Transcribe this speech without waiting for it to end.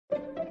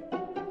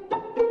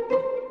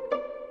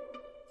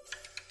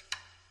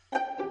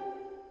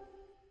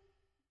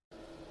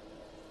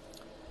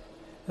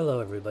Hello,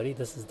 everybody.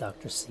 This is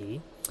Dr. C.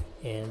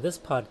 In this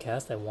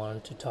podcast, I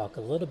wanted to talk a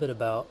little bit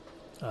about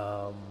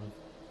um,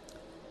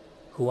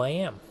 who I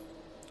am.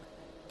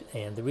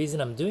 And the reason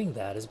I'm doing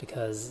that is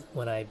because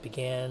when I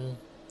began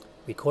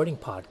recording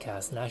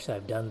podcasts, and actually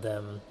I've done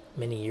them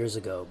many years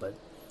ago, but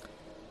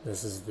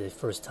this is the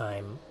first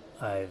time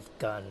I've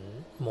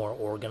gotten more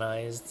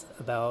organized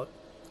about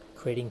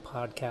creating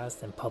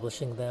podcasts and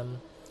publishing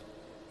them,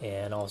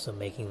 and also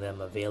making them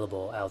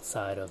available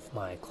outside of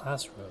my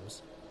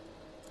classrooms.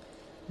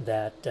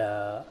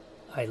 That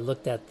I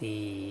looked at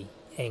the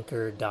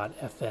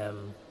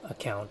Anchor.fm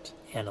account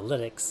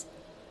analytics,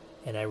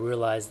 and I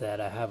realized that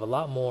I have a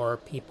lot more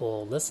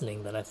people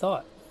listening than I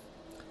thought.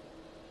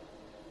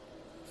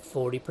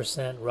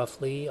 40%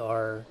 roughly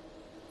are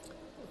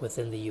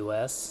within the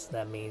US.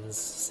 That means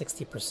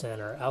 60%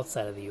 are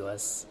outside of the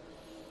US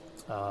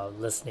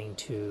listening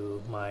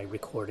to my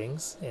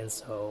recordings. And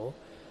so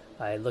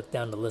I looked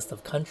down the list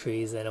of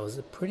countries, and it was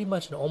pretty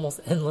much an almost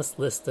endless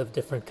list of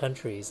different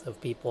countries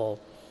of people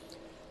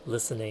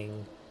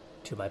listening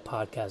to my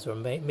podcast, or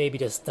maybe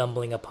just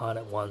stumbling upon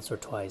it once or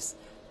twice.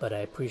 But I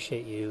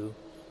appreciate you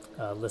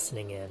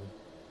listening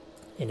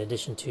in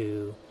addition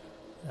to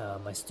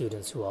my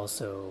students who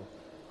also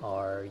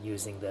are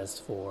using this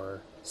for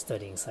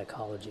studying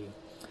psychology.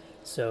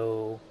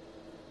 So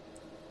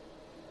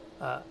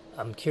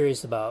I'm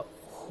curious about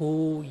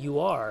who you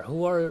are.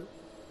 Who are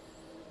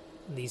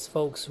these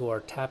folks who are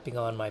tapping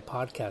on my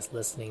podcast,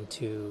 listening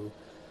to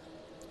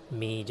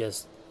me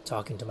just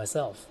talking to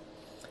myself?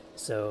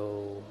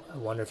 So I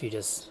wonder if you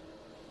just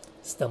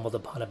stumbled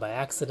upon it by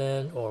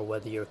accident, or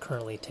whether you're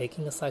currently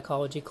taking a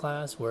psychology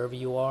class wherever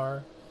you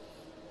are,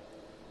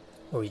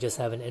 or you just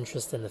have an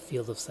interest in the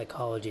field of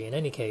psychology. In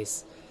any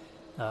case,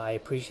 I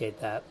appreciate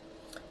that.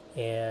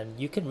 And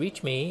you can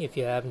reach me if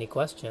you have any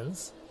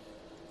questions.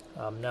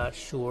 I'm not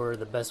sure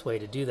the best way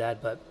to do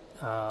that, but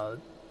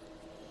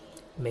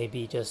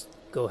maybe just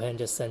go ahead and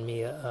just send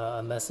me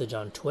a message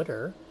on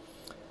Twitter.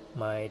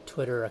 My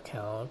Twitter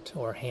account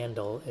or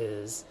handle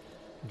is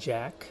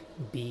Jack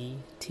B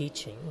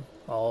Teaching,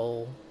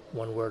 all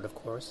one word, of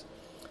course.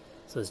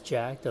 So it's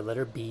Jack, the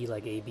letter B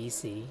like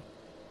ABC,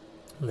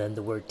 and then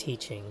the word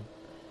teaching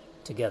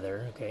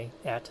together, okay,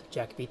 at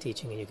Jack B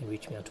Teaching, and you can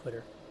reach me on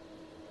Twitter.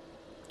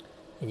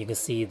 And you can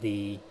see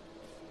the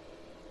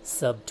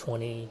sub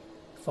 20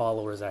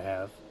 followers I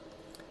have.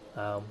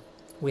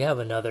 We have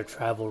another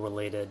travel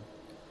related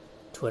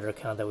Twitter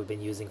account that we've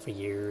been using for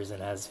years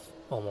and has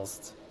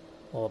almost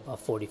about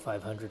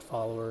 4,500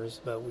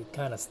 followers, but we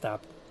kind of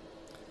stopped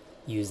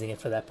using it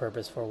for that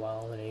purpose for a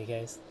while in any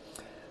case.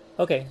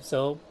 Okay,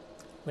 so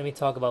let me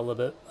talk about a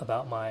little bit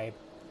about my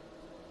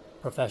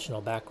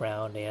professional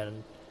background,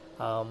 and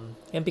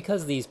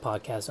because these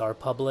podcasts are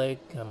public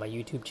on my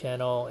YouTube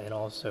channel, and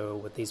also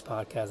with these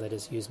podcasts I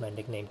just use my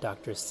nickname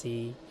Dr.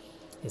 C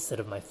instead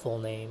of my full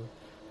name.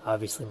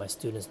 Obviously my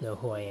students know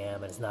who I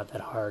am, and it's not that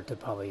hard to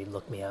probably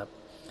look me up.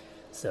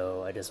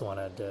 So I just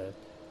wanted to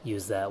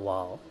use that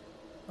while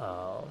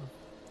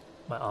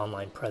my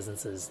online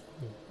presence is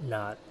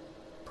not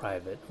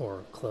private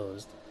or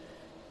closed.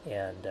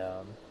 And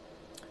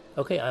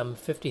okay, I'm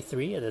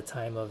 53 at the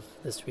time of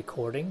this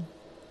recording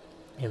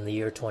in the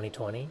year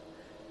 2020.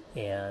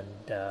 And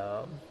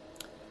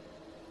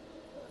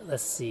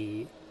let's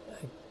see,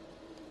 I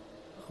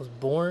was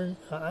born,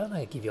 I don't know how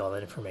to give you all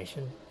that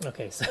information.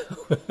 Okay, so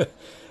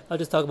I'll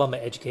just talk about my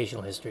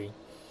educational history.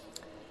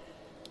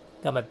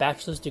 Got my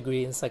bachelor's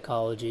degree in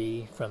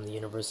psychology from the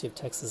University of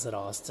Texas at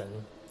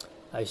Austin.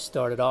 I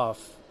started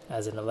off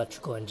as an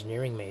electrical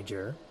engineering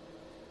major,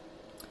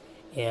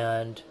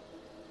 and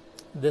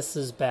this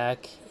is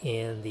back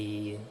in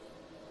the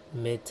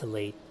mid to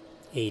late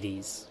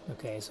 80s.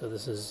 Okay, so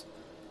this is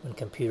when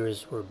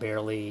computers were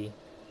barely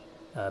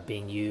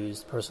being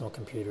used, personal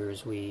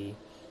computers. We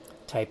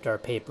typed our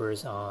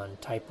papers on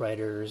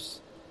typewriters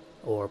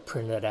or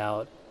printed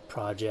out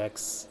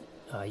projects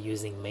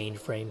using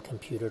mainframe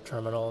computer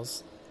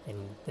terminals,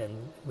 and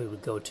then we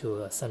would go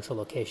to a central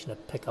location to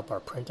pick up our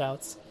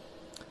printouts.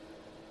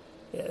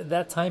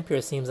 That time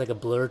period seems like a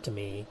blur to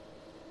me,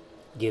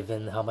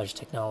 given how much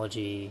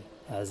technology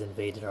has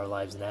invaded our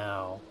lives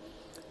now,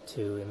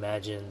 to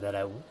imagine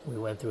that we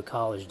went through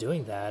college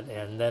doing that,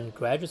 and then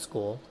graduate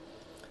school.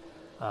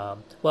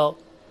 Well,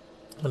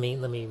 let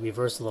me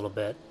reverse a little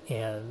bit,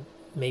 and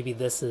maybe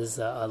this is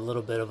a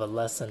little bit of a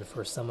lesson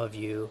for some of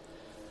you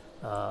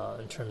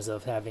in terms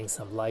of having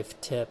some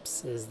life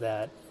tips, is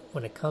that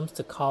when it comes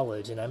to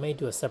college, and I may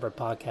do a separate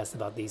podcast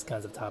about these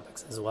kinds of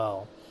topics as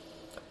well,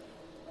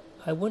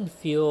 I wouldn't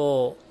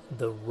feel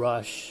the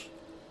rush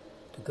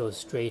to go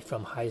straight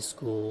from high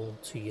school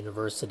to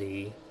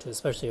university, to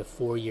especially a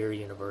 4-year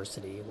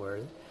university where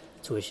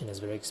tuition is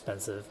very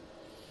expensive,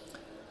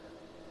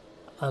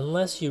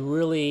 unless you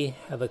really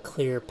have a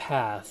clear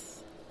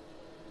path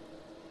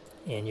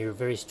and you're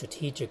very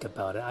strategic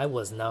about it. I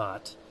was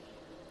not.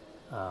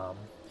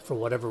 For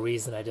whatever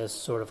reason, I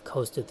just sort of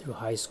coasted through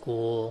high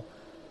school,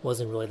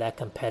 wasn't really that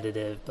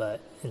competitive. But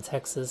in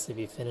Texas, if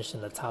you finish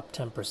in the top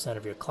 10%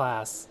 of your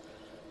class,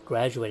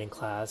 graduating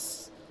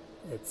class,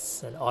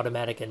 it's an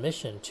automatic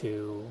admission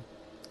to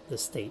the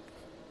state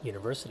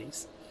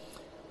universities,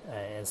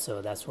 and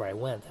so that's where I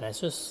went. And I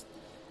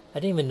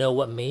didn't even know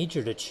what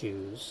major to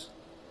choose.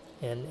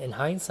 And in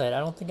hindsight, I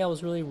don't think I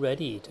was really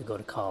ready to go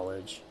to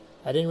college.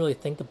 I didn't really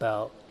think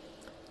about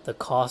the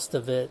cost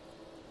of it.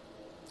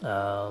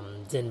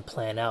 Didn't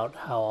plan out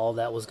how all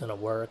that was going to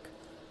work,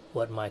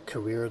 what my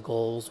career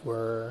goals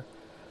were.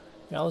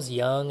 I was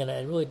young and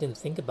I really didn't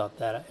think about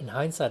that. In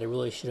hindsight, I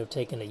really should have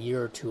taken a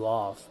year or two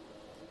off.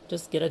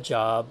 Just get a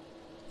job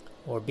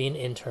or be an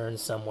intern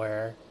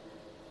somewhere.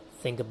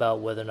 Think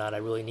about whether or not I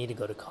really need to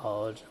go to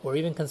college, or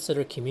even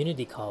consider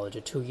community college,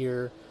 a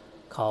 2-year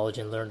college,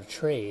 and learn a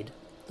trade,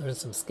 learn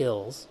some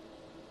skills.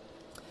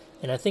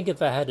 And I think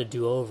if I had to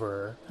do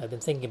over, I've been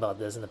thinking about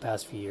this in the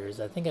past few years,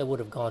 I think I would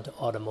have gone to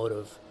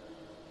automotive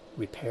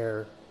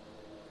repair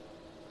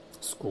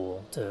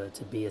school to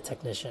be a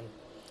technician,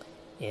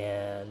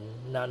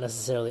 and not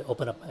necessarily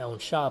open up my own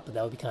shop, but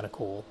that would be kind of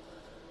cool.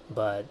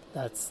 But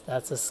that's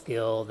a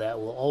skill that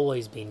will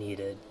always be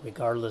needed,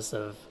 regardless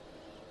of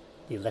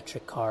the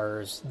electric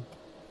cars,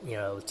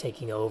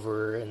 taking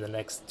over in the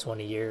next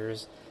 20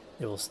 years.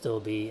 There will still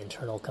be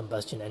internal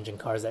combustion engine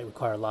cars that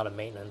require a lot of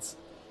maintenance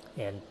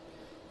and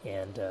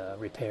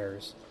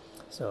repairs.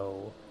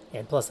 So,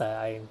 and plus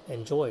I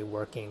enjoy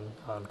working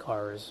on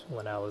cars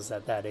when I was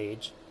at that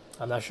age.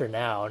 I'm not sure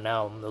now.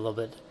 Now I'm a little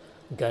bit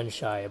gun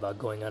shy about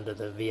going under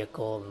the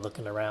vehicle and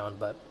looking around,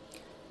 but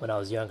when I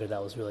was younger,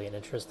 that was really an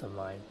interest of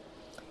mine.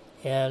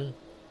 And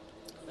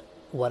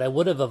what I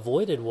would have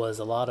avoided was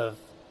a lot of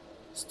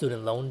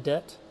student loan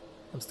debt.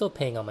 I'm still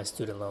paying on my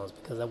student loans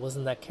because I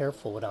wasn't that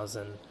careful when I was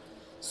in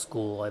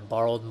school. I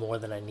borrowed more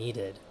than I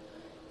needed,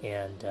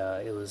 and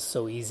it was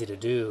so easy to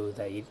do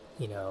that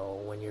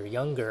when you're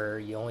younger,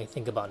 you only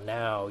think about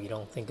now. You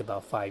don't think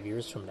about 5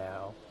 years from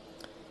now.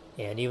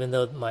 And even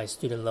though my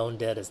student loan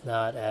debt is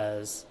not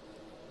as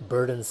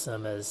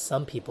burdensome as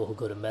some people who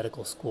go to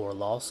medical school or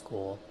law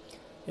school,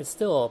 it's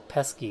still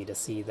pesky to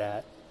see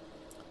that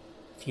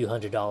few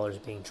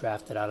 $100s being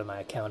drafted out of my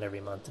account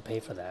every month to pay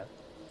for that.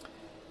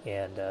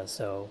 And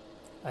so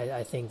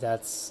I think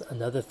that's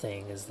another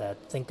thing, is that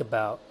think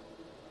about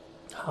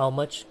how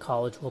much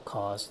college will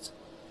cost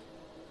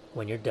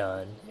when you're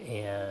done,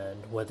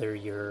 and whether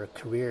your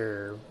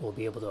career will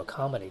be able to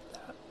accommodate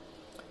that.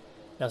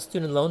 Now,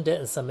 student loan debt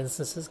in some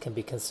instances can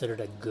be considered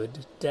a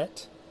good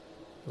debt,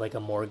 like a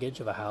mortgage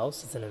of a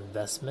house. It's an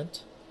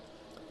investment.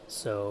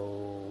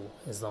 So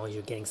as long as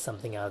you're getting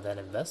something out of that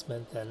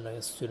investment, then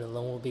a student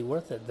loan will be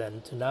worth it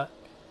than to not,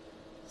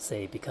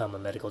 say, become a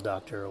medical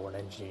doctor or an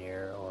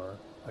engineer or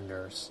a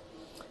nurse.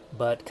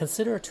 But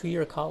consider a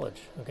 2-year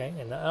college, okay?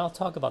 And I'll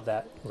talk about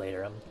that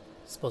later. I'm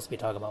supposed to be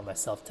talking about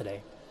myself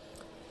today.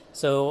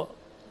 So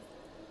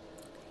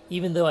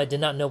even though I did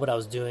not know what I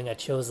was doing, I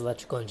chose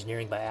electrical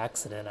engineering by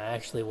accident. I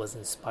actually was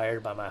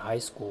inspired by my high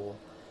school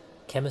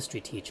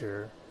chemistry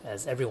teacher,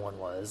 as everyone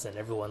was, and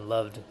everyone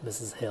loved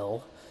Mrs.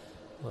 Hill,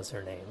 was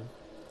her name.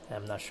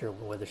 I'm not sure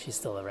whether she's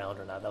still around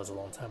or not. That was a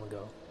long time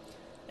ago.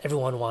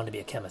 Everyone wanted to be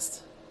a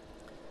chemist.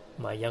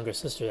 My younger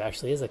sister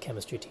actually is a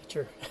chemistry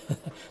teacher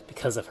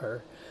because of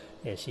her,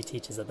 and she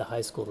teaches at the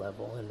high school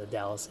level in the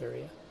Dallas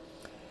area.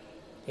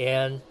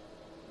 And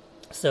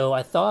so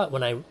I thought,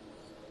 when I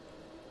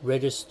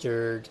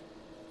registered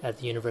at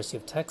the University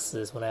of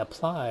Texas, when I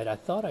applied, I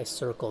thought I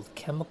circled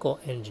chemical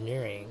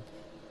engineering,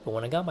 but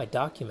when I got my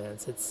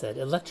documents, it said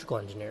electrical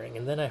engineering.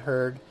 And then I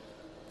heard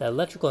that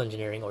electrical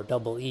engineering, or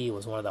double E,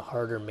 was one of the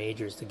harder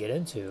majors to get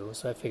into.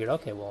 So I figured,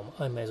 okay, well,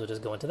 I may as well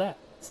just go into that,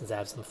 since I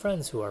have some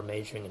friends who are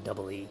majoring in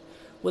double E,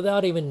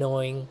 without even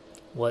knowing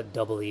what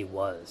double E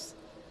was.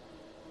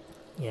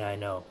 Yeah, I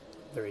know,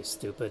 very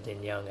stupid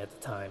and young at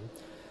the time.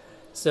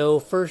 So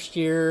first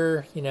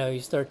year, you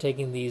start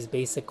taking these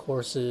basic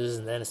courses,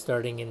 and then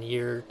starting in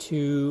year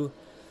 2,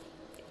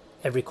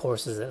 every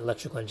course is an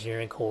electrical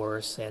engineering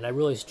course, and I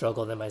really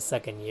struggled in my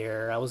second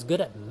year. I was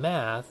good at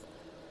math,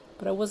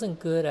 but I wasn't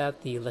good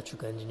at the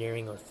electrical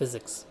engineering or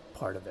physics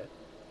part of it,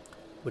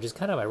 which is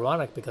kind of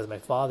ironic because my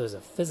father's a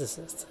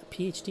physicist, a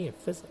PhD in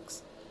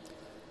physics.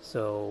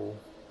 So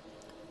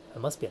I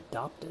must be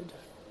adopted.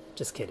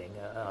 Just kidding.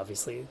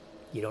 Obviously,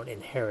 you don't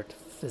inherit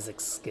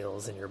physics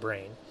skills in your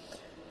brain.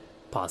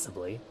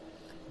 Possibly.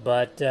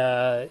 But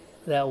that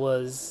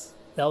was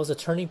a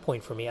turning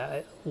point for me.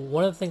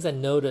 One of the things I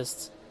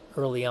noticed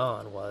early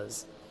on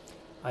was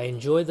I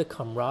enjoyed the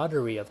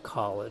camaraderie of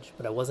college,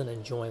 but I wasn't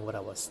enjoying what I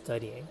was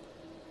studying.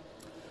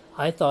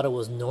 I thought it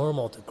was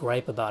normal to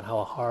gripe about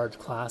how hard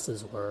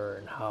classes were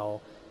and how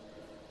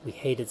we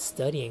hated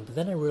studying, but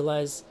then I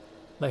realized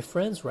my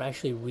friends were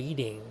actually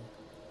reading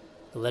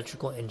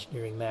electrical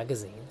engineering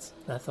magazines.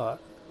 And I thought,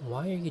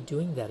 why are you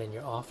doing that in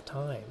your off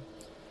time?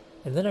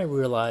 And then I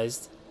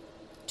realized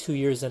 2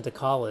 years into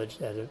college,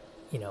 that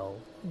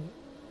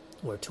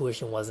where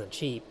tuition wasn't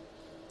cheap,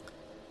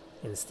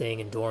 and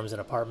staying in dorms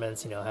and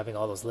apartments, having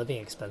all those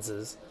living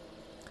expenses,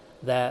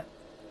 that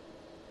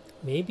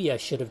maybe I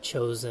should have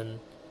chosen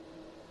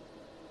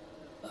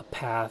a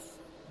path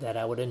that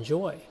I would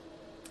enjoy.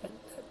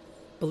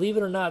 Believe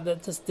it or not, I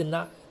just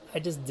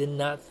did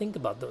not think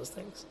about those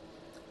things.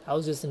 I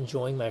was just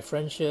enjoying my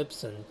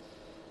friendships and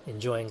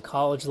enjoying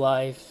college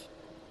life.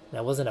 And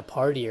I wasn't a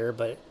partier,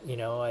 but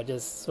I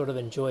just sort of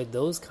enjoyed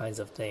those kinds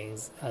of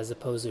things as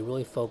opposed to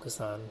really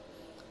focus on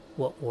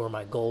what were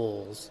my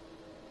goals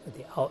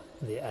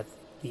at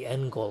the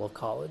end goal of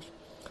college.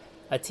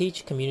 I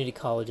teach community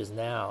colleges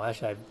now.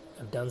 Actually,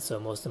 I've done so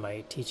most of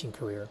my teaching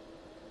career.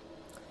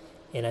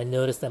 And I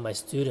noticed that my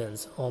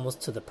students,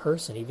 almost to the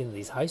person, even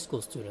these high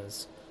school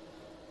students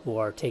who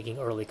are taking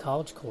early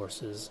college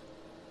courses,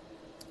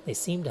 they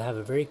seem to have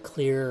a very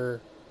clear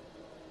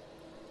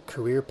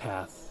career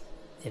path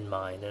in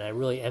mind. And I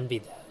really envy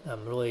that.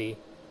 I'm really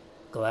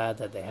glad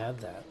that they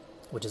have that,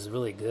 which is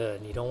really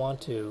good. You don't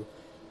want to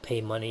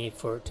pay money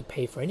to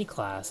pay for any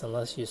class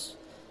unless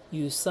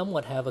you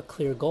somewhat have a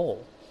clear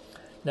goal.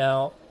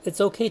 Now,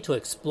 it's okay to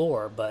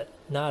explore, but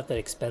not at the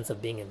expense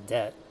of being in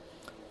debt.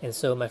 And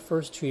so my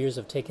first 2 years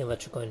of taking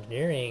electrical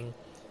engineering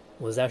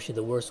was actually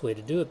the worst way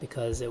to do it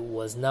because it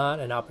was not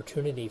an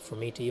opportunity for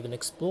me to even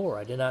explore.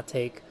 I did not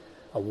take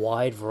a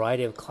wide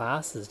variety of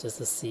classes just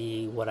to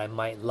see what I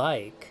might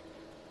like.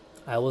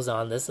 I was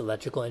on this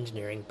electrical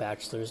engineering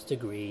bachelor's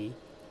degree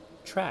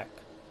track,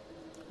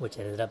 which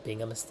ended up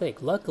being a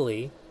mistake.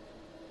 Luckily,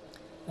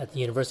 at the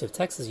University of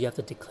Texas, you have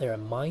to declare a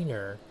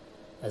minor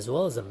as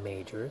well as a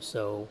major.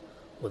 So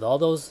with all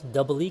those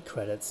double E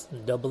credits,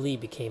 double E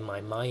became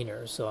my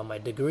minor. So on my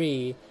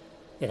degree,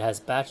 it has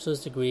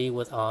bachelor's degree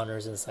with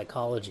honors in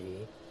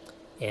psychology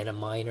and a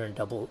minor in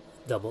double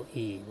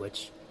E,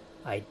 which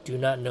I do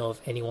not know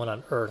if anyone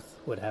on earth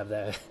would have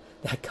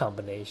that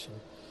combination.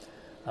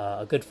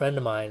 A good friend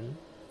of mine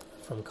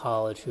from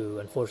college who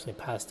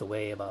unfortunately passed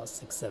away about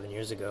 6-7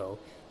 years ago,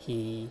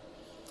 he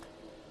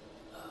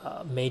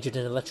majored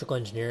in electrical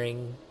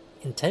engineering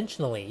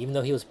intentionally, even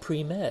though he was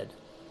pre-med.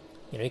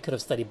 He could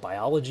have studied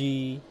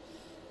biology,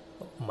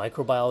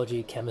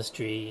 microbiology,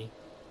 chemistry,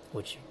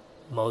 which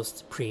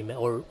most pre-med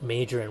or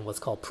major in what's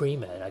called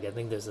pre-med. I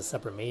think there's a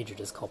separate major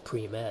just called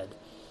pre-med.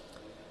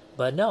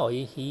 But no,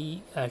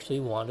 he actually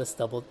wanted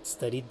to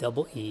study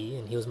double E,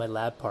 and he was my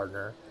lab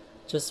partner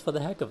just for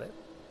the heck of it.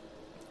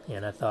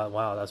 And I thought,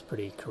 wow, that's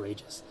pretty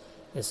courageous.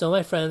 And so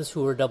my friends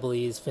who were double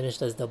E's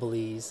finished as double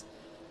E's.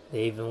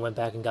 They even went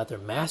back and got their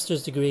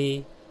master's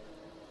degree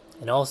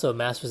and also a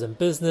master's in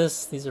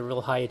business. These are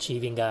real high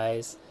achieving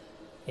guys.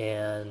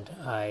 And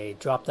I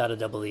dropped out of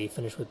double E,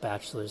 finished with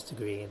bachelor's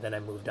degree, and then I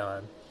moved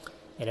on.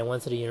 And I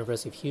went to the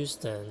University of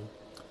Houston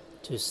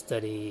to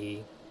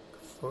study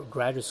for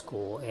graduate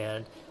school.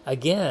 And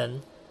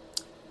again,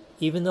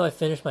 even though I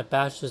finished my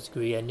bachelor's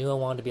degree, I knew I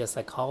wanted to be a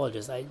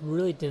psychologist. I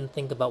really didn't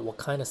think about what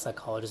kind of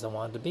psychologist I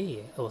wanted to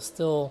be. It was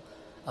still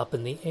up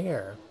in the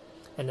air.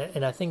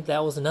 And I think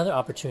that was another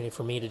opportunity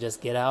for me to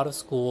just get out of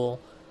school,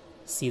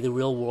 see the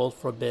real world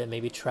for a bit,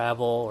 maybe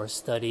travel or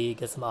study,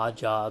 get some odd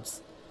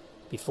jobs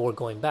before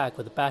going back.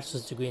 With a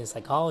bachelor's degree in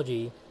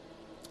psychology,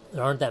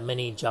 there aren't that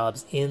many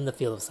jobs in the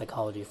field of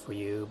psychology for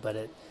you, but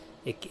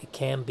it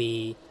can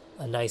be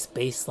a nice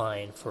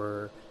baseline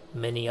for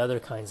many other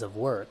kinds of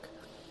work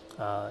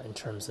in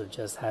terms of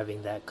just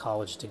having that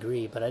college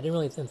degree. But I didn't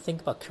really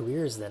think about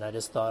careers then. I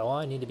just thought,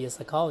 I need to be a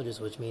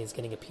psychologist, which means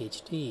getting a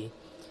PhD.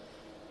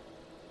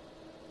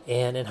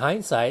 And in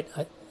hindsight,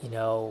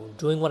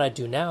 doing what I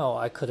do now,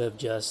 I could have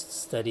just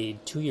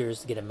studied 2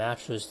 years to get a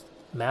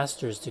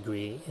master's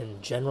degree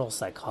in general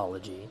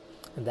psychology,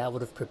 and that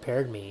would have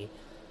prepared me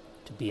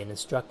to be an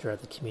instructor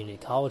at the community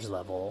college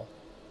level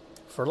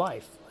for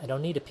life. I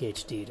don't need a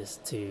PhD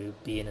to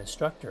be an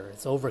instructor.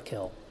 It's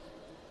overkill.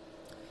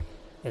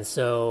 And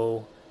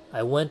so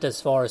I went as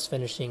far as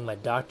finishing my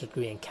doctorate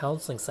degree in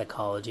counseling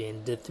psychology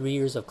and did 3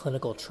 years of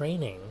clinical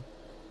training,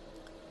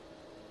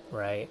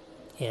 right?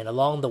 And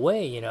along the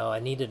way, I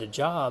needed a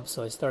job,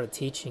 so I started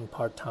teaching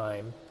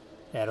part-time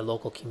at a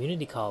local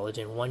community college.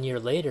 And 1 year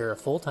later, a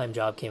full-time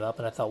job came up,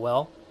 and I thought,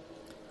 well,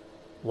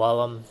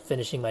 while I'm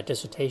finishing my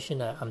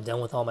dissertation, I'm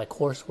done with all my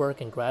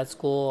coursework in grad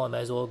school, I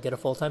might as well get a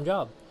full-time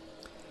job.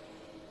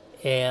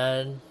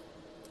 And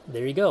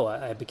there you go.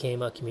 I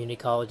became a community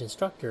college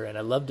instructor, and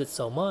I loved it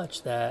so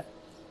much that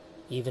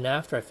even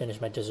after I finished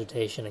my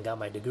dissertation and got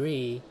my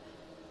degree,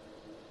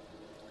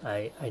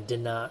 I did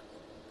not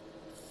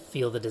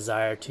feel the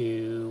desire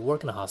to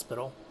work in a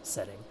hospital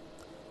setting.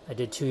 I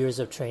did 2 years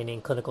of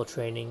training, clinical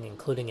training,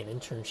 including an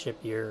internship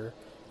year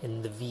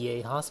in the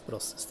VA hospital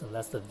system.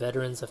 That's the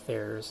Veterans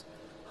Affairs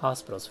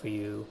Hospitals for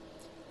you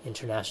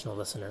international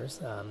listeners.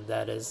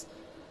 That is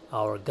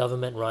our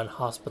government-run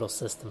hospital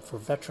system for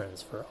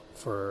veterans,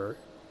 for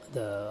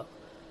the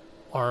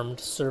armed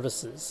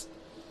services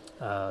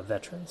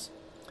veterans.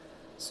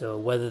 So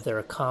whether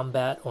they're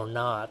combat or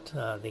not,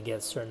 they get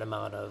a certain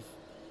amount of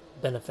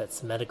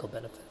benefits, medical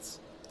benefits,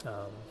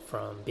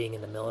 from being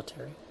in the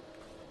military.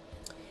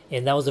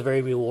 And that was a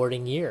very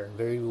rewarding year,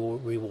 very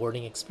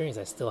rewarding experience.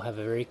 I still have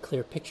a very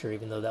clear picture,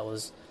 even though that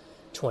was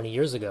 20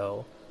 years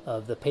ago,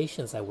 of the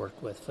patients I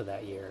worked with for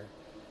that year.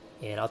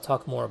 And I'll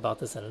talk more about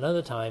this at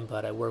another time,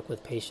 but I work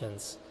with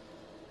patients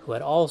who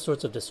had all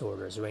sorts of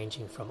disorders,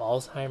 ranging from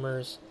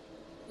Alzheimer's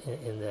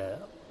in the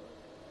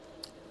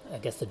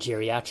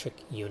geriatric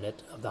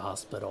unit of the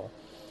hospital,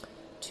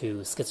 to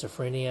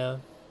schizophrenia,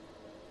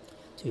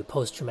 to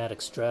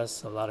post-traumatic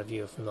stress. A lot of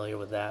you are familiar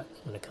with that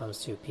when it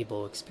comes to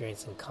people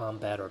experiencing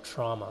combat or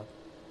trauma,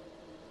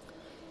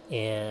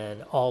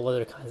 and all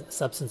other kinds of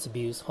substance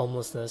abuse,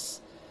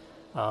 homelessness.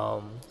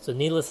 So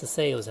needless to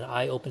say, it was an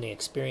eye-opening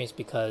experience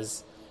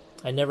because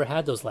I never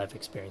had those life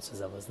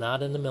experiences. I was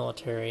not in the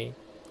military.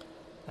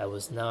 I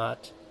was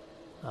not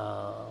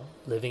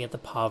living at the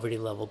poverty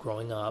level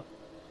growing up.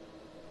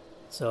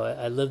 So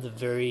I lived a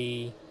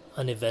very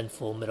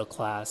uneventful,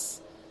 middle-class,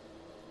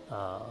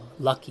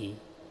 lucky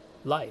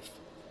life,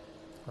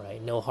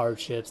 right? No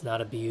hardships,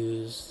 not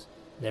abused,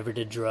 never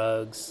did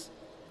drugs,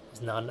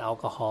 was not an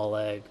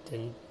alcoholic,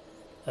 didn't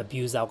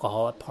abuse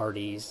alcohol at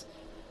parties.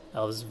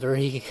 I was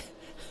very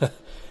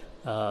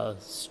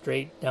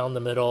straight down the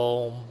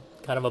middle,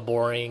 kind of a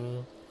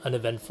boring,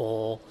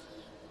 uneventful,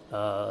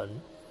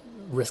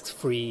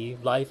 risk-free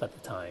life at the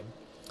time.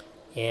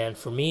 And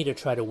for me to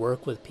try to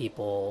work with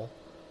people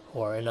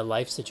who are in a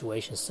life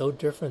situation so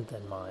different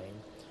than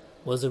mine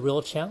was a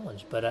real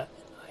challenge. But I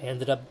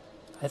ended up,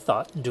 I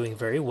thought, doing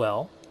very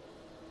well.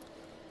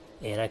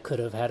 And I could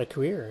have had a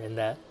career in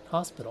that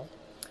hospital.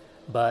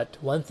 But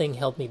one thing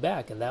held me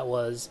back, and that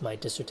was my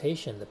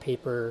dissertation,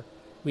 the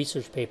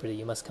research paper that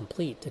you must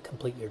complete to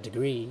complete your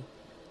degree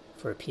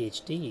for a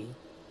PhD.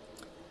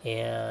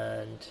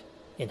 And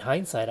in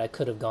hindsight, I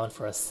could have gone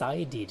for a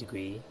PsyD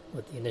degree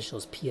with the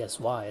initials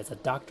PSY. It's a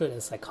doctorate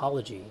in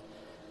psychology,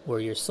 where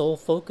your sole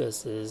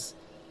focus is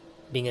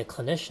being a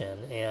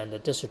clinician, and a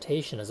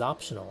dissertation is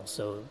optional,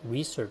 so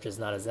research is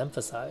not as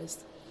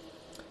emphasized.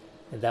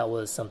 And that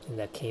was something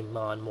that came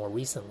on more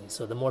recently.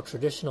 So the more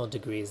traditional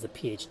degree is the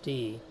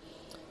PhD.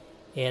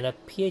 And a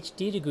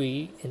PhD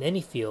degree in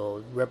any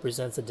field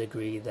represents a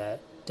degree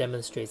that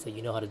demonstrates that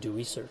you know how to do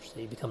research,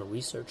 that you become a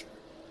researcher.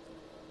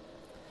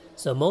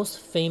 So most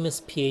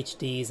famous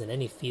PhDs in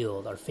any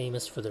field are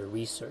famous for their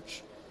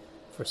research,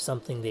 for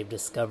something they've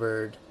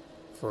discovered,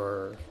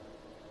 for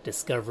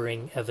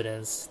discovering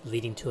evidence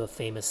leading to a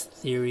famous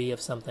theory of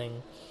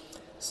something.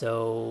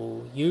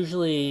 So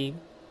usually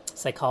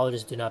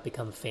psychologists do not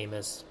become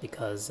famous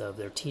because of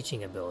their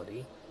teaching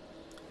ability.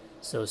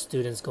 So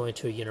students going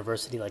to a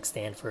university like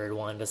Stanford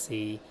wanting to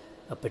see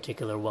a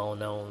particular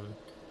well-known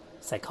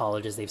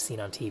psychologist they've seen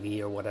on TV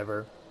or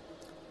whatever,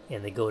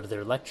 and they go to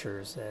their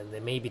lectures and they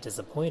may be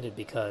disappointed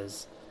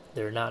because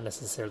they're not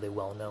necessarily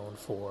well-known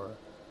for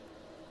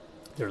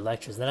their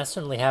lectures. And that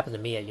certainly happened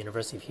to me at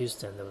University of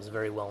Houston. There was a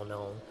very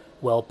well-known,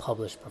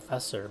 well-published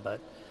professor, but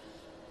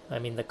I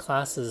mean the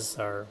classes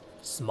are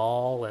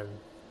small and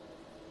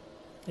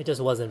it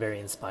just wasn't very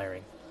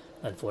inspiring,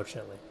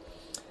 unfortunately.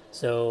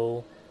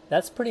 So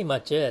that's pretty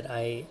much it.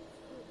 I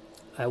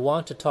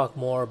want to talk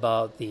more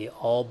about the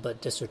all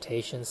but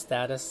dissertation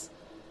status,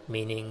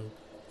 meaning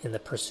in the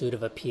pursuit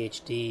of a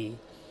PhD,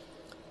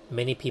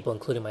 many people,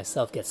 including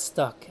myself, get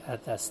stuck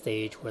at that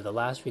stage where the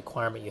last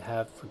requirement you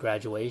have for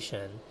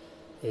graduation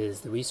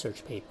is the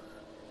research paper,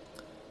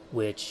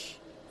 which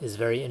is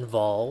very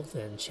involved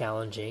and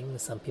challenging.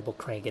 Some people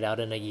crank it out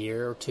in a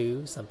year or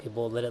two. Some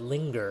people let it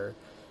linger.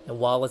 And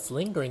while it's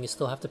lingering, you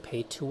still have to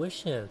pay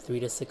tuition, 3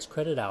 to 6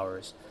 credit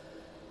hours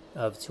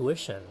of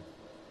tuition,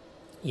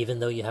 even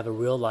though you have a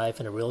real life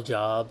and a real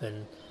job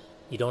and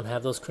you don't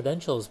have those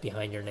credentials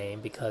behind your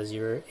name because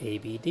you're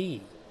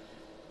ABD.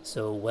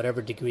 So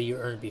whatever degree you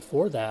earned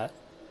before that,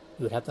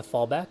 you would have to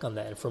fall back on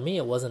that. And for me,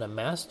 it wasn't a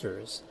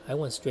master's. I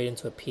went straight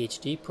into a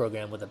PhD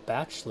program with a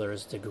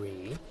bachelor's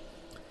degree,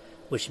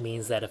 which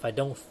means that if I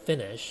don't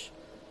finish,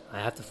 I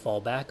have to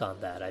fall back on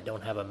that. I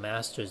don't have a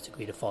master's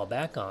degree to fall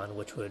back on,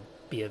 which would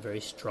be a very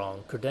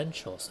strong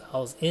credential. So I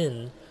was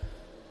in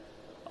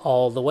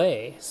all the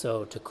way.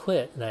 So to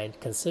quit, and I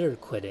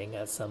considered quitting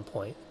at some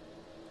point,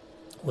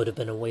 would have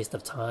been a waste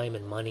of time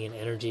and money and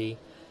energy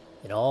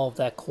and all of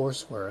that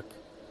coursework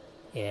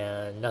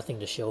and nothing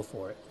to show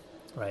for it,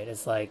 right?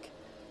 It's like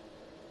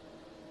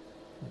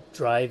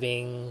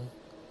driving,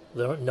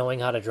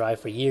 knowing how to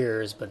drive for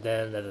years, but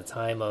then at the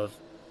time of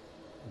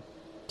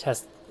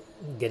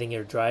getting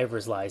your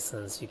driver's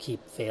license, you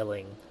keep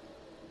failing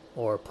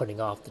or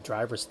putting off the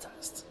driver's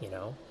test, you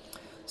know?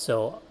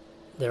 So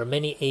there are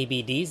many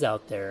ABDs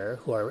out there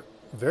who are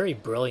very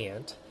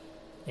brilliant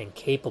and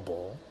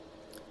capable,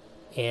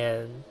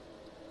 and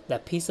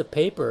that piece of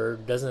paper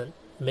doesn't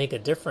make a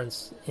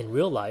difference in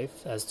real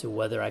life as to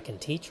whether I can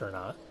teach or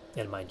not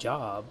in my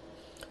job.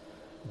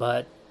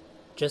 But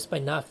just by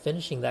not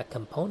finishing that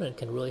component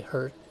can really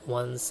hurt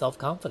one's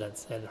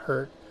self-confidence and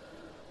hurt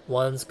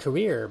one's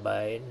career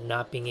by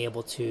not being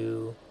able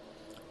to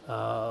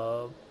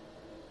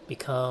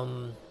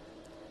become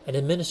an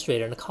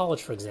administrator in a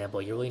college, for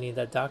example. You really need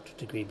that doctorate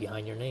degree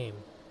behind your name.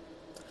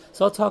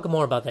 So I'll talk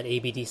more about that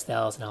ABD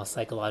styles and how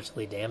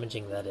psychologically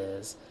damaging that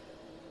is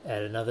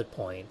at another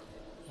point,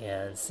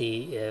 and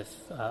see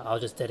if I'll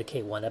just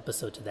dedicate one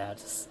episode to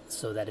that,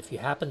 so that if you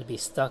happen to be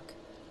stuck,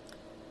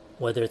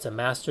 whether it's a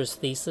master's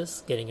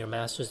thesis, getting your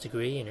master's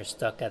degree, and you're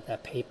stuck at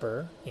that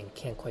paper and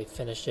can't quite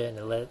finish it,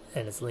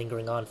 and it's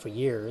lingering on for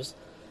years,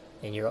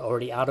 and you're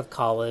already out of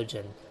college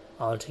and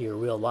onto your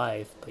real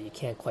life, but you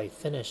can't quite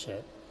finish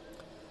it,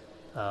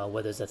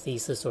 whether it's a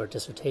thesis or a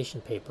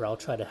dissertation paper, I'll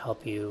try to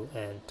help you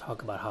and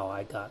talk about how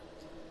I got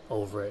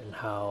over it and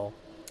how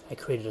I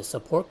created a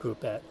support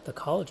group at the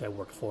college I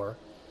worked for,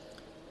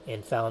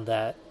 and found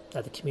that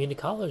at the community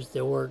college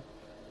there were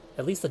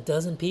at least a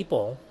dozen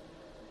people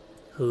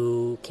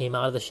who came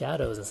out of the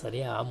shadows and said,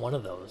 yeah, I'm one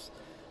of those,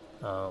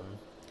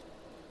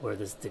 where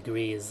this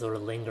degree is sort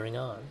of lingering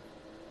on.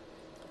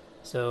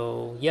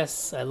 So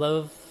yes, I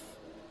love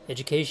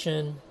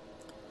education,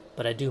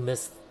 but I do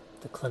miss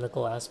the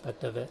clinical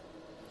aspect of it.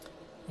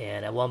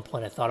 And at one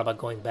point I thought about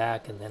going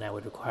back, and then I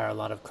would require a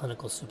lot of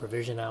clinical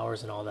supervision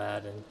hours and all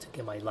that, and to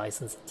get my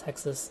license in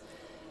Texas.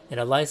 And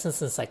a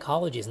license in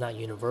psychology is not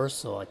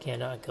universal. I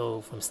cannot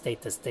go from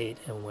state to state,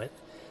 and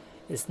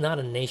it's not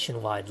a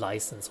nationwide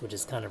license, which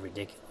is kind of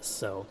ridiculous.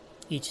 So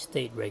each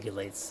state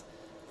regulates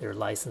their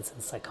license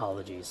in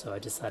psychology, so I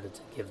decided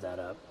to give that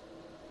up.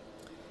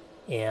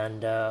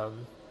 And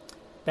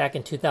back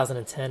in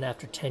 2010,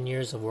 after 10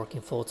 years of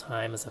working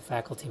full-time as a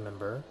faculty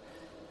member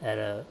at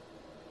a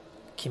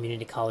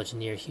community college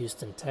near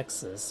Houston,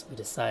 Texas, we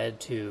decided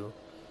to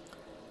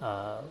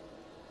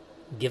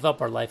give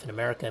up our life in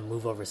America and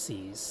move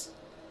overseas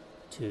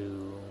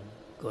to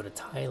go to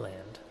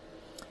Thailand.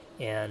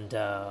 And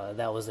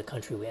that was the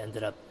country we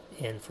ended up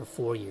in for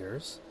 4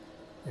 years.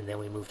 And then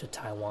we moved to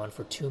Taiwan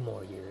for 2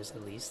 more years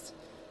at least.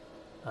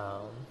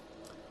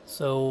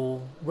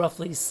 So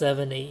roughly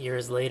 7-8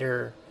 years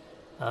later,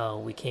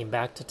 we came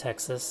back to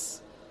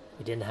Texas.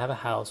 We didn't have a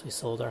house. We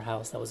sold our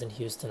house that was in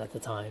Houston at the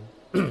time.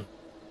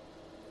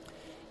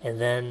 And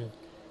then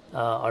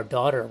our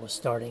daughter was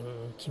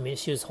starting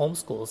community. She was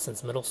homeschooled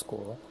since middle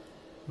school.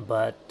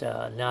 But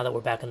now that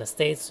we're back in the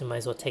States, we might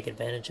as well take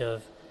advantage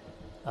of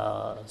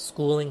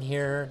schooling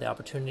here, the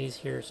opportunities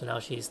here. So now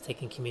she's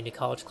taking community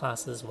college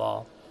classes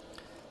while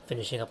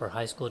finishing up her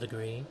high school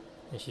degree,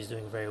 and she's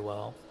doing very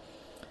well.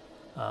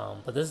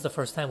 But this is the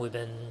first time we've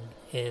been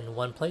in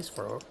one place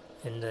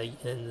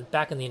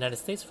back in the United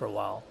States for a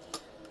while,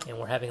 and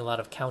we're having a lot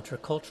of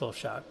countercultural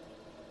shock.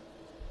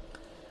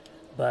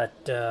 But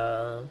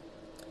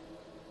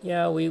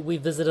yeah, we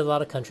visited a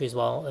lot of countries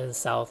while in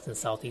South and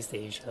Southeast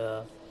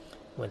Asia.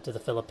 Went to the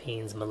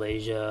Philippines,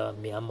 Malaysia,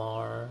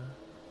 Myanmar,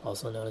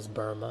 also known as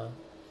Burma.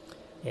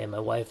 And my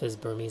wife is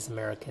Burmese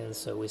American,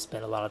 so we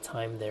spent a lot of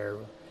time there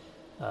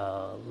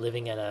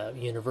living at a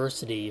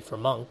university for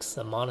monks,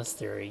 a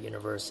monastery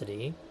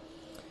university,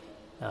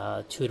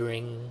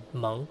 tutoring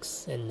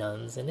monks and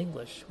nuns in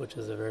English, which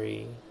was a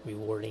very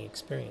rewarding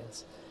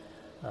experience.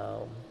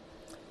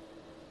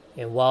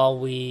 And while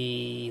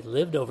we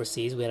lived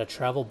overseas, we had a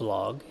travel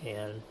blog,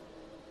 and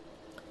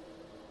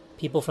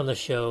people from the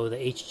show, the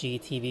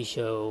HGTV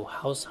show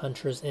House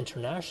Hunters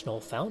International,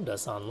 found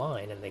us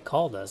online, and they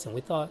called us, and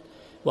we thought,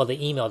 well, they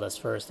emailed us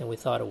first, and we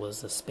thought it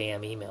was a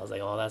spam email. I was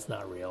like, oh, that's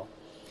not real.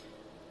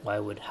 Why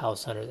would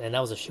House Hunters, and that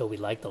was a show we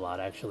liked a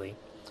lot, actually.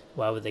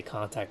 Why would they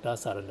contact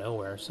us out of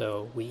nowhere?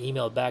 So we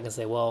emailed back and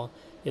say, well,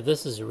 if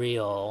this is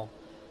real,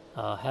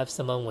 have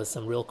someone with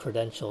some real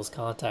credentials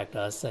contact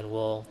us, and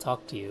we'll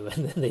talk to you.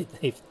 And then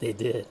they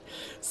did.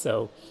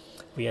 So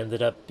we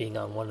ended up being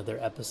on one of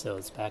their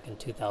episodes back in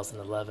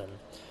 2011,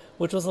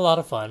 which was a lot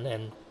of fun.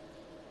 And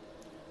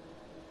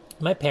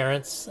my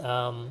parents,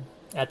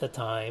 at the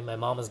time, my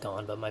mom is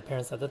gone, but my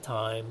parents at the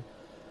time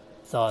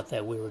thought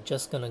that we were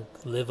just going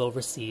to live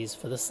overseas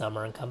for the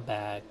summer and come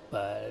back.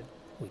 But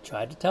we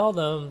tried to tell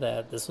them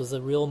that this was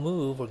a real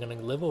move. We're going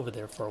to live over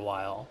there for a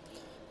while,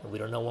 and we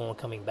don't know when we're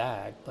coming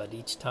back. But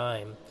each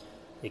time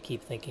they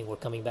keep thinking we're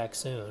coming back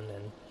soon.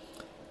 And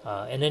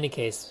in any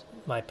case,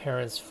 my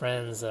parents'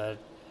 friends in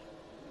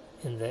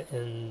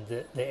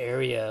the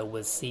area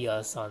would see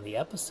us on the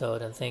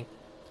episode and think,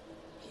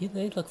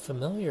 they look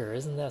familiar.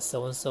 Isn't that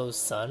so-and-so's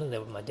son? And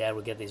then my dad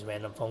would get these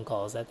random phone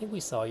calls. I think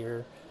we saw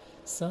your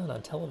son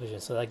on television.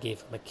 So that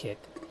gave him a kick.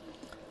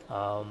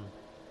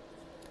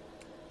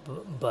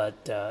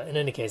 But in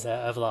any case, I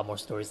have a lot more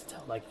stories to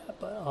tell like that,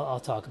 but I'll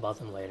talk about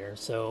them later.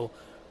 So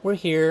we're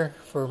here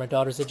for my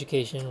daughter's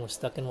education. We're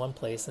stuck in one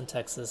place in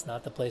Texas,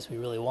 not the place we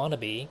really want to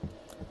be.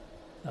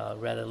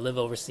 Rather live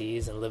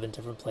overseas and live in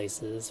different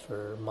places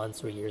for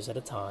months or years at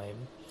a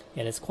time.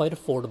 And it's quite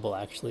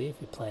affordable, actually, if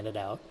you plan it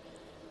out.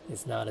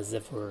 It's not as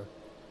if we're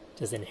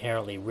just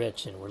inherently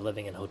rich and we're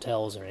living in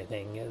hotels or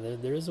anything.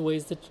 There is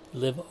ways to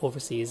live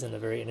overseas in a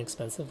very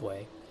inexpensive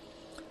way.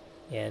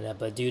 And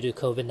but due to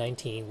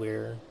COVID-19,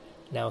 we're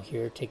now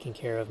here taking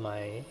care of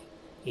my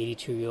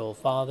 82-year-old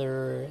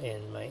father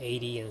and my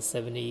 80 and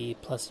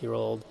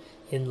 70-plus-year-old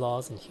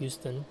in-laws in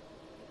Houston.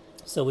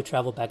 So we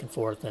travel back and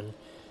forth, and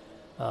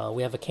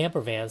we have a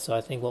camper van, so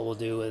I think what we'll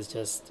do is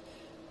just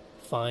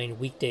find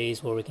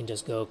weekdays where we can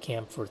just go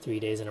camp for 3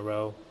 days in a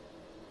row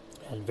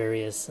at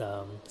various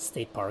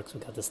state parks. We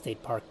got the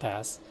state park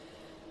pass,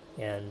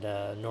 and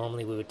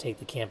normally we would take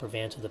the camper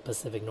van to the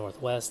Pacific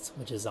Northwest,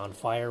 which is on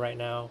fire right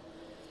now.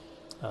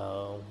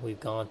 We've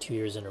gone 2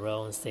 years in a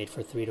row and stayed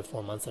for 3 to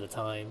 4 months at a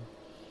time,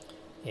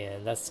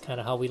 and that's kind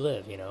of how we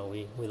live.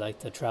 We like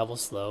to travel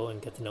slow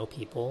and get to know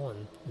people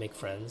and make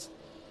friends,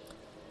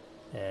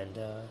 and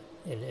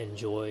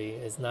enjoy.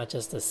 It's not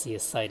just to see a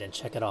site and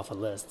check it off a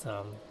list.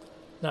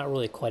 not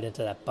really quite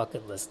into that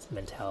bucket list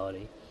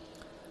mentality,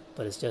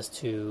 but it's just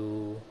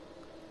to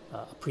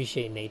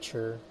appreciate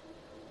nature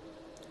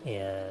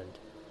and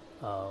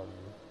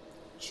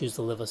choose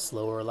to live a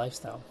slower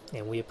lifestyle.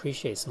 And we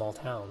appreciate small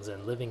towns,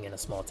 and living in a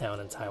small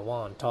town in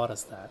Taiwan taught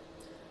us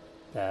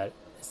that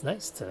it's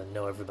nice to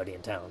know everybody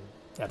in town.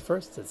 At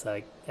first, it's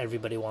like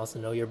everybody wants to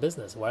know your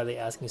business. Why are they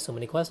asking so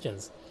many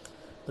questions?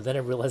 But then I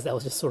realized that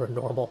was just sort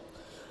of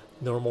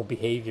normal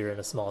behavior in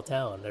a small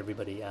town.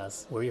 Everybody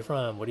asks, where are you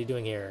from? What are you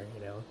doing here?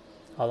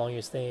 How long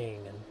you're staying?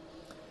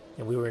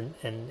 And we were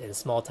in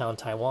small town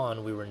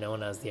Taiwan, we were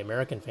known as the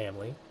American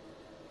family.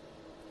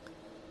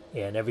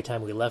 And every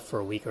time we left for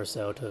a week or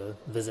so to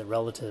visit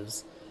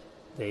relatives,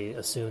 they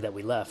assumed that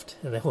we left.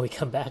 And then when we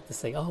come back, they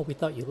say, oh, we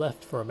thought you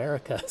left for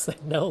America. It's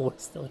like, no, we're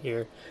still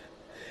here.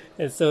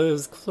 And so it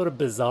was sort of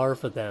bizarre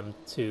for them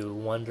to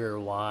wonder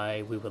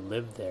why we would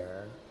live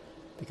there,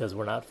 because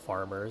we're not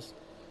farmers.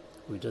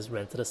 We just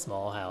rented a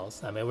small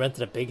house. I mean, we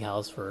rented a big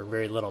house for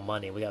very little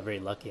money. We got very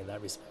lucky in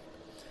that respect.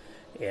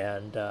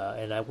 And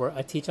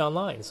I teach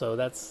online, so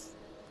that's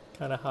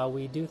kind of how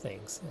we do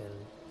things.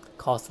 And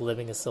cost of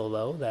living is so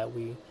low that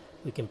we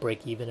can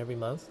break even every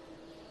month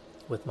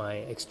with my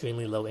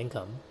extremely low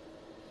income.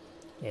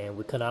 And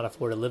we could not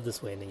afford to live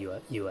this way in the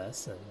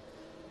U.S.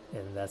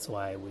 And that's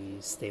why we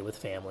stay with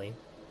family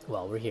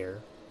while we're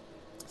here,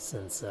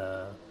 since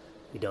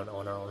we don't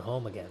own our own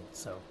home again.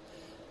 So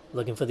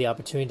looking for the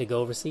opportunity to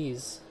go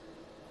overseas.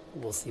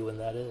 We'll see when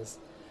that is.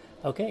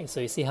 Okay, so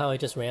you see how I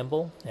just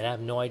ramble? And I have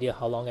no idea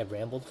how long I've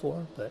rambled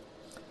for, but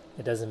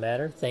it doesn't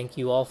matter. Thank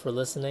you all for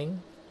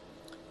listening.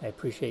 I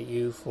appreciate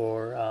you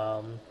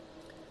for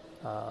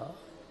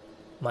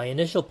my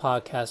initial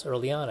podcast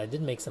early on. I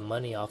did make some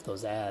money off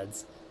those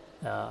ads.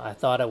 I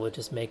thought I would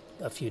just make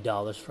a few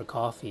dollars for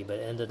coffee, but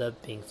it ended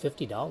up being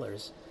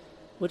 $50,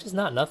 which is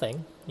not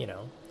nothing,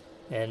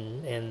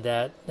 And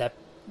that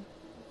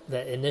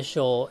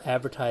initial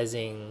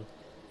advertising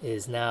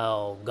is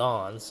now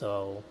gone,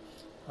 so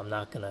I'm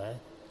not going to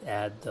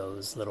add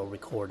those little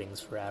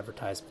recordings for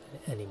advertisement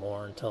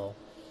anymore until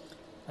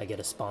I get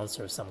a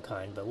sponsor of some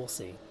kind, but we'll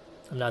see.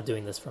 I'm not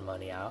doing this for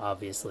money,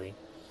 obviously.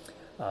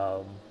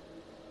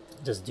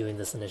 Just doing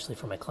this initially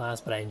for my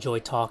class, but I enjoy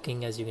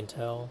talking, as you can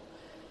tell.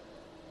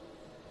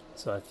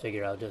 So I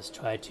figured I'll just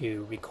try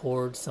to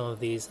record some of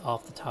these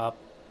off the top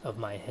of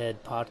my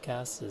head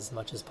podcasts as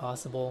much as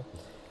possible.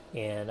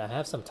 And I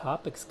have some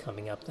topics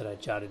coming up that I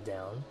jotted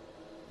down.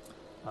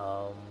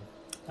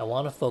 I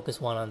want to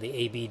focus one on the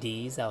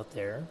ABDs out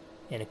there,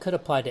 and it could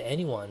apply to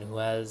anyone who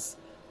has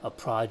a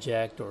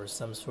project or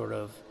some sort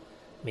of,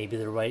 maybe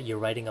you're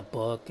writing a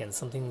book and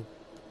something,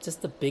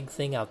 just a big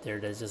thing out there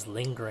that's just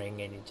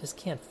lingering and you just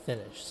can't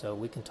finish. So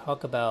we can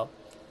talk about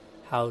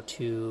how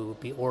to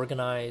be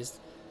organized,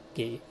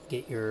 get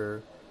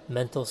your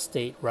mental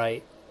state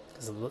right,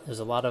 because there's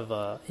a lot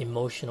of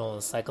emotional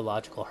and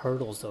psychological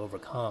hurdles to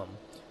overcome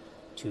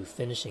to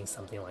finishing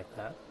something like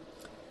that.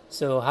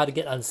 So how to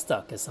get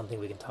unstuck is something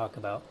we can talk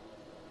about.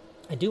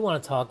 I do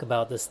want to talk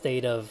about the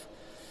state of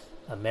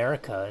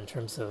America in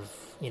terms of,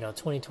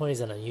 2020 is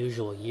an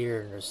unusual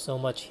year, and there's so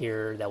much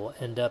here that will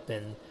end up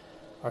in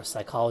our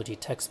psychology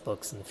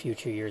textbooks in the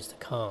future years to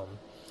come.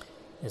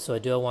 And so I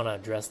do want to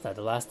address that.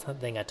 The last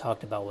thing I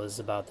talked about was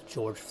about the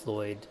George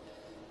Floyd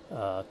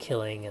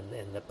killing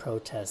and the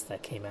protests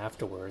that came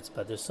afterwards.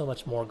 But there's so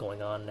much more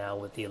going on now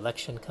with the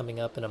election coming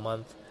up in a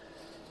month.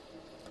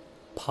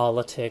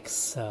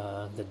 Politics,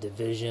 the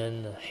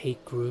division,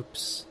 hate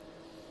groups,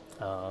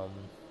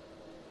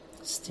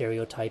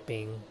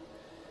 stereotyping.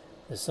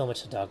 There's so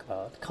much to talk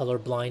about. Color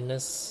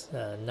blindness,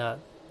 not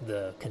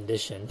the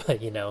condition,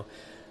 but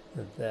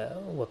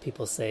what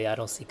people say, I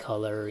don't see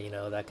color,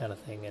 that kind of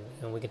thing.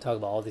 And we can talk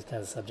about all these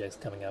kinds of subjects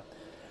coming up.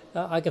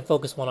 I can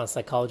focus one on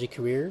psychology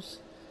careers.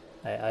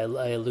 I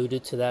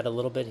alluded to that a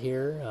little bit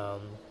here.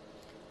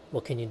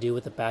 What can you do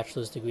with a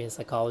bachelor's degree in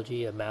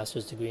psychology, a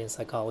master's degree in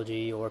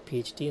psychology, or a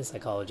PhD in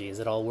psychology? Is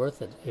it all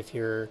worth it? If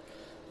you're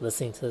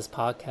listening to this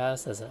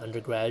podcast as an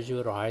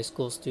undergraduate or high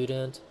school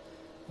student,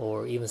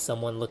 or even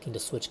someone looking to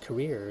switch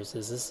careers,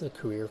 is this a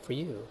career for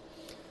you?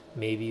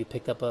 Maybe you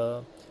picked up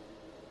a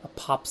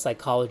pop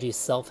psychology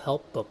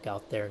self-help book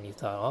out there and you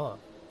thought,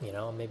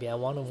 maybe I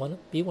want to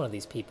be one of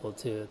these people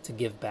to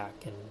give back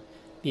and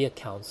be a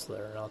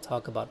counselor. And I'll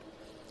talk about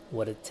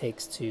what it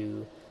takes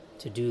to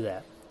do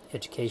that,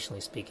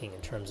 educationally speaking,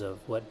 in terms of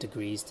what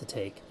degrees to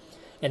take.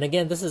 And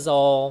again, this is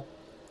all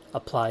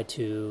applied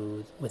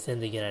to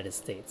within the United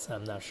States.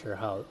 I'm not sure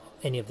how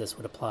any of this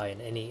would apply in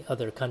any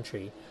other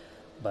country,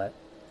 but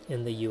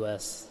in the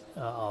U.S.,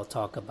 I'll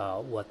talk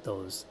about what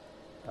those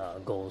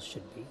goals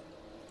should be.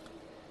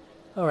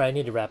 All right, I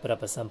need to wrap it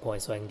up at some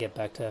point so I can get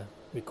back to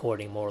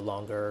recording more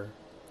longer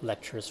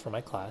lectures for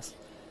my class.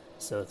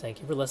 So thank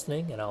you for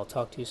listening, and I'll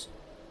talk to you soon.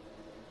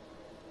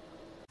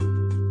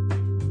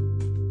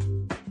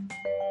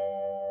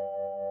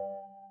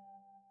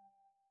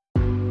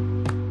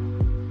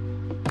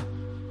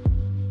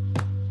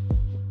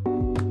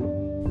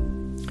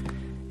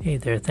 Hey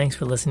there, thanks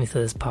for listening to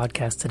this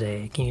podcast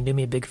today. Can you do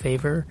me a big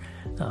favor?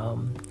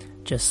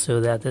 just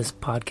so that this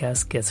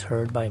podcast gets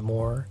heard by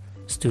more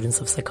students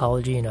of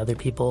psychology and other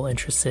people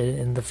interested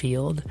in the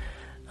field.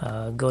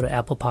 Go to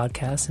Apple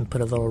Podcasts and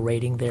put a little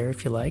rating there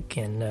if you like,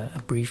 and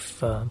a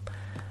brief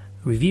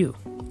review.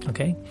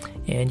 Okay?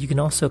 And you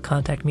can also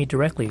contact me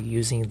directly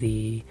using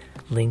the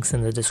links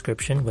in the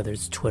description, whether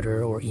it's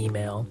Twitter or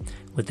email,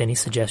 with any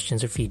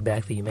suggestions or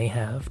feedback that you may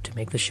have to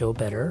make the show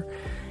better.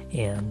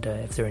 And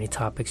if there are any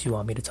topics you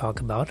want me to talk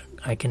about,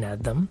 I can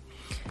add them.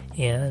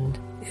 And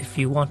if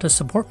you want to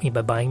support me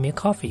by buying me a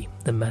coffee,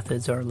 the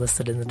methods are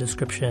listed in the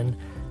description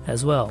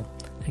as well.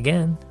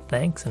 Again,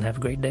 thanks and have a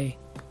great day.